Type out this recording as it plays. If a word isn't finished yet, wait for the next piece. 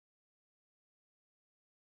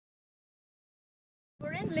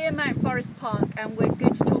We're in Learmount Forest Park and we're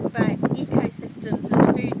going to talk about ecosystems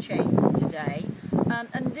and food chains today.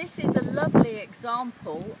 And this is a lovely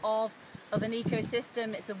example of an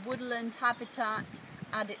ecosystem. It's a woodland habitat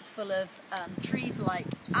and it's full of trees like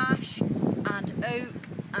ash and oak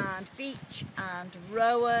and beech and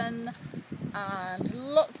rowan and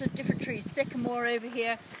lots of different trees, sycamore over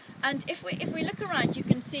here. And if we look around, you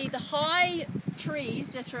can see the high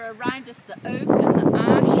trees that are around us, the oak and the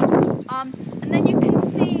ash, and then you can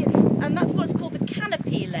see, and that's what's called the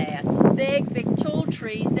canopy layer. Big tall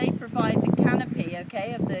trees, they provide the canopy,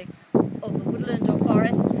 okay, of the woodland or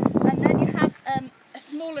forest. And then you have a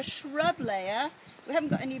smaller shrub layer. We haven't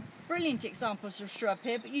got any brilliant examples of shrub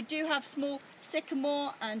here, but you do have small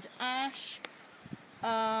sycamore and ash,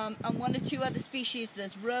 and one or two other species.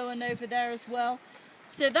 There's rowan over there as well.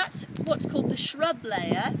 So that's what's called the shrub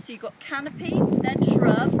layer. So you've got canopy, then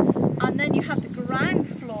shrub, and then you have the ground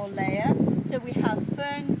floor layer. So we have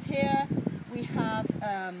ferns here, we have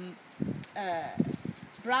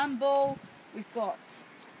bramble, we've got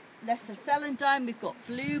lesser celandine, we've got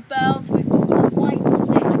bluebells, we've got white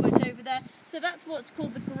stitchwood over there. So that's what's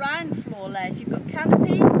called the ground floor layer. So you've got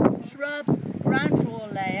canopy, shrub, ground floor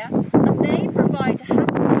layer, and they provide a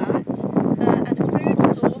habitat and a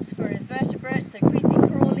food source for invertebrates, so creepy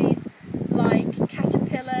crawlies like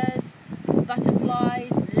caterpillars,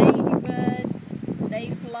 butterflies, ladybirds,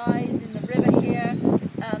 mayflies in the river here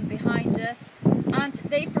behind us, and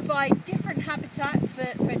they provide different habitats for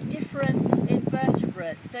different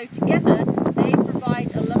invertebrates. So together they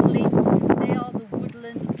provide a lovely